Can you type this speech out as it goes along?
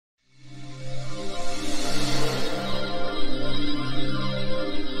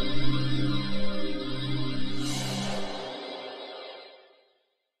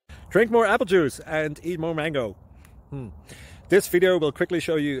Drink more apple juice and eat more mango. This video will quickly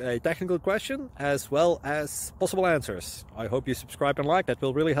show you a technical question as well as possible answers. I hope you subscribe and like, that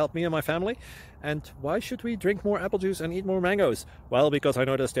will really help me and my family. And why should we drink more apple juice and eat more mangoes? Well, because I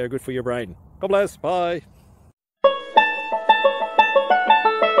noticed they're good for your brain. God bless, bye.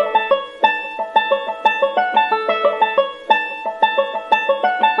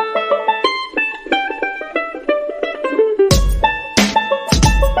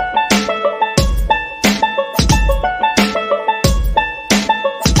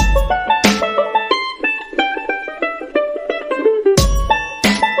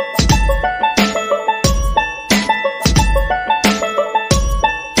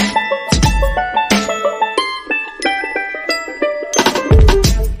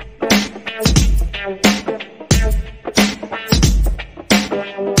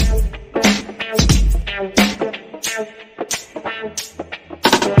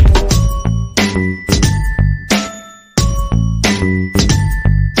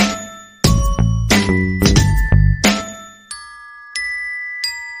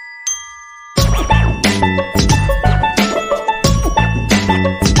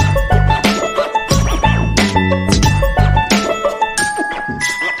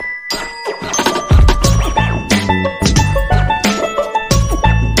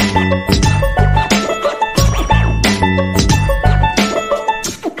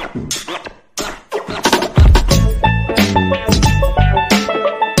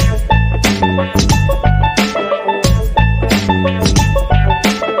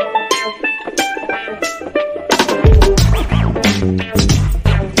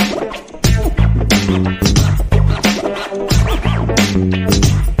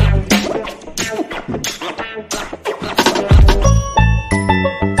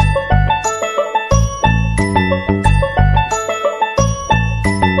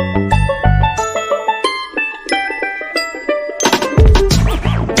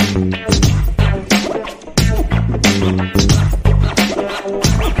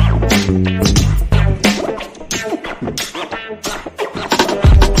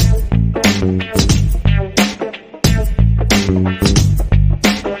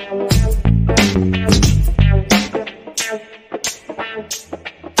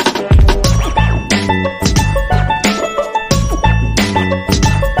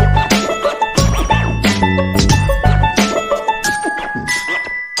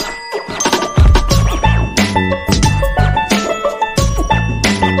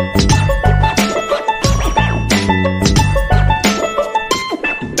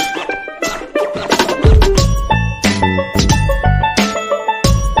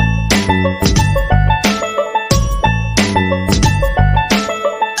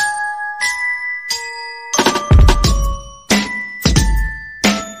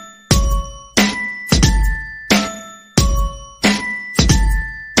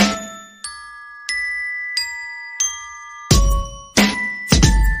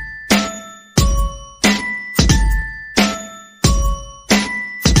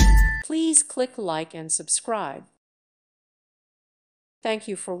 Please click like and subscribe. Thank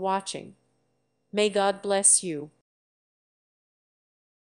you for watching. May God bless you.